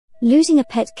Losing a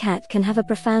pet cat can have a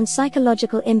profound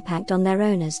psychological impact on their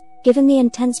owners, given the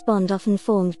intense bond often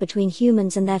formed between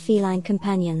humans and their feline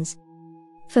companions.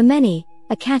 For many,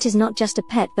 a cat is not just a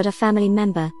pet but a family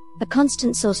member, a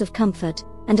constant source of comfort,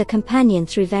 and a companion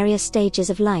through various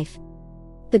stages of life.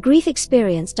 The grief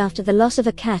experienced after the loss of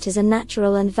a cat is a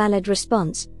natural and valid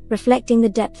response, reflecting the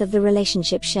depth of the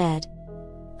relationship shared.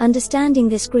 Understanding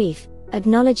this grief,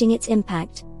 acknowledging its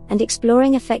impact, and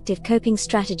exploring effective coping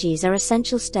strategies are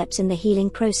essential steps in the healing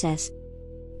process.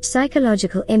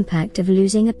 Psychological impact of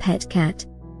losing a pet cat.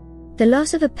 The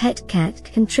loss of a pet cat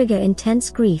can trigger intense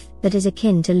grief that is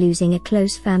akin to losing a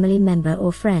close family member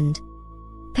or friend.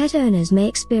 Pet owners may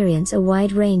experience a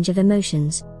wide range of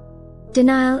emotions.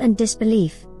 Denial and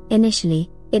disbelief. Initially,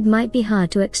 it might be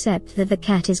hard to accept that the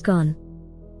cat is gone.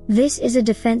 This is a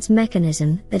defense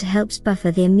mechanism that helps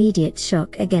buffer the immediate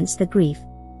shock against the grief.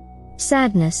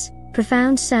 Sadness.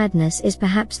 Profound sadness is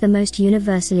perhaps the most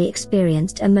universally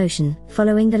experienced emotion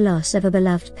following the loss of a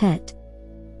beloved pet.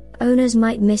 Owners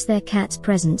might miss their cat's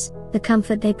presence, the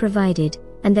comfort they provided,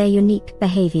 and their unique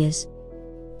behaviors.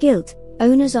 Guilt.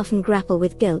 Owners often grapple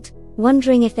with guilt,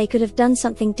 wondering if they could have done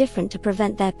something different to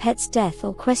prevent their pet's death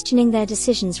or questioning their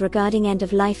decisions regarding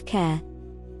end-of-life care.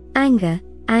 Anger.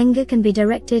 Anger can be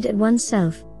directed at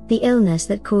oneself, the illness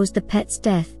that caused the pet's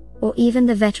death, or even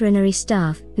the veterinary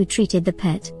staff who treated the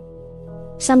pet.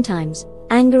 Sometimes,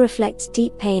 anger reflects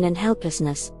deep pain and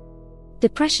helplessness.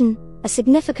 Depression. A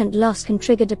significant loss can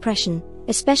trigger depression,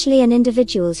 especially in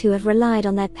individuals who have relied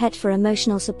on their pet for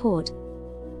emotional support.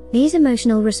 These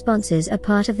emotional responses are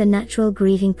part of the natural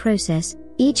grieving process,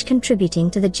 each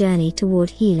contributing to the journey toward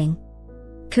healing.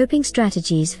 Coping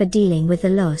strategies for dealing with the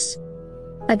loss.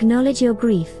 Acknowledge your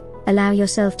grief. Allow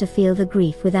yourself to feel the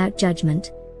grief without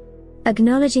judgment.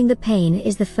 Acknowledging the pain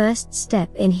is the first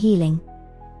step in healing.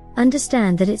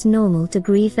 Understand that it's normal to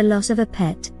grieve the loss of a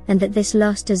pet, and that this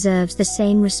loss deserves the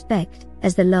same respect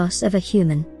as the loss of a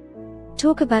human.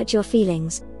 Talk about your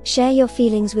feelings. Share your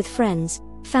feelings with friends,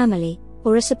 family,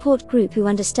 or a support group who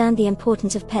understand the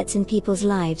importance of pets in people's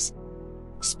lives.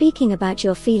 Speaking about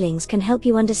your feelings can help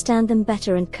you understand them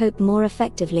better and cope more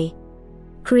effectively.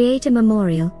 Create a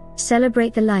memorial.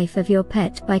 Celebrate the life of your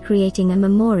pet by creating a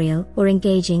memorial or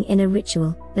engaging in a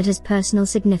ritual that has personal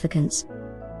significance.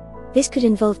 This could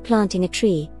involve planting a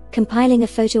tree, compiling a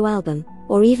photo album,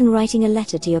 or even writing a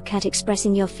letter to your cat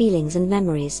expressing your feelings and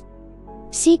memories.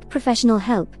 Seek professional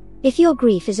help. If your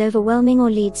grief is overwhelming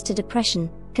or leads to depression,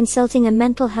 consulting a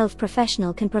mental health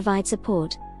professional can provide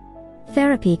support.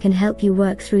 Therapy can help you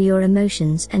work through your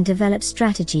emotions and develop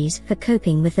strategies for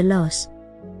coping with the loss.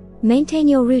 Maintain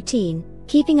your routine.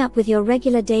 Keeping up with your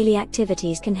regular daily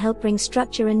activities can help bring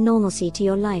structure and normalcy to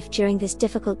your life during this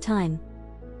difficult time.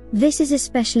 This is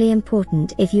especially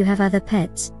important if you have other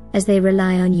pets, as they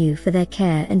rely on you for their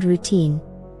care and routine.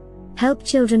 Help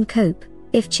children cope.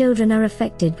 If children are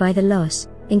affected by the loss,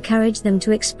 encourage them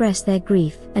to express their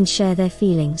grief and share their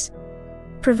feelings.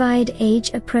 Provide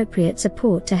age-appropriate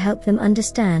support to help them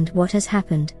understand what has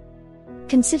happened.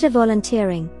 Consider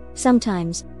volunteering.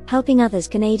 Sometimes, helping others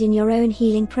can aid in your own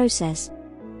healing process.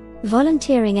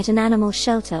 Volunteering at an animal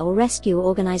shelter or rescue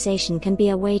organization can be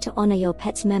a way to honor your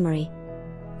pet's memory.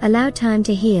 Allow time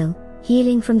to heal.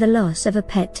 Healing from the loss of a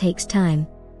pet takes time.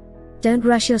 Don't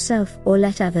rush yourself or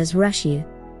let others rush you.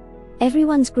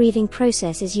 Everyone's grieving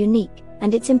process is unique,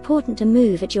 and it's important to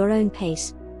move at your own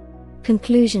pace.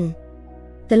 Conclusion.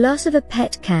 The loss of a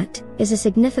pet cat is a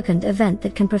significant event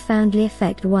that can profoundly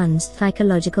affect one's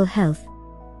psychological health.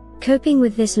 Coping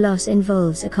with this loss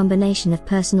involves a combination of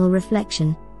personal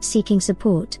reflection, seeking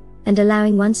support, and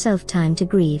allowing oneself time to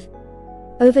grieve.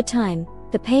 Over time,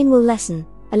 the pain will lessen,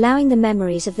 allowing the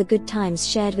memories of the good times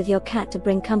shared with your cat to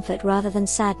bring comfort rather than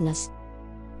sadness.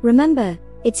 Remember,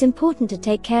 it's important to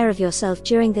take care of yourself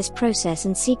during this process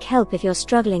and seek help if you're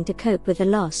struggling to cope with the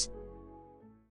loss.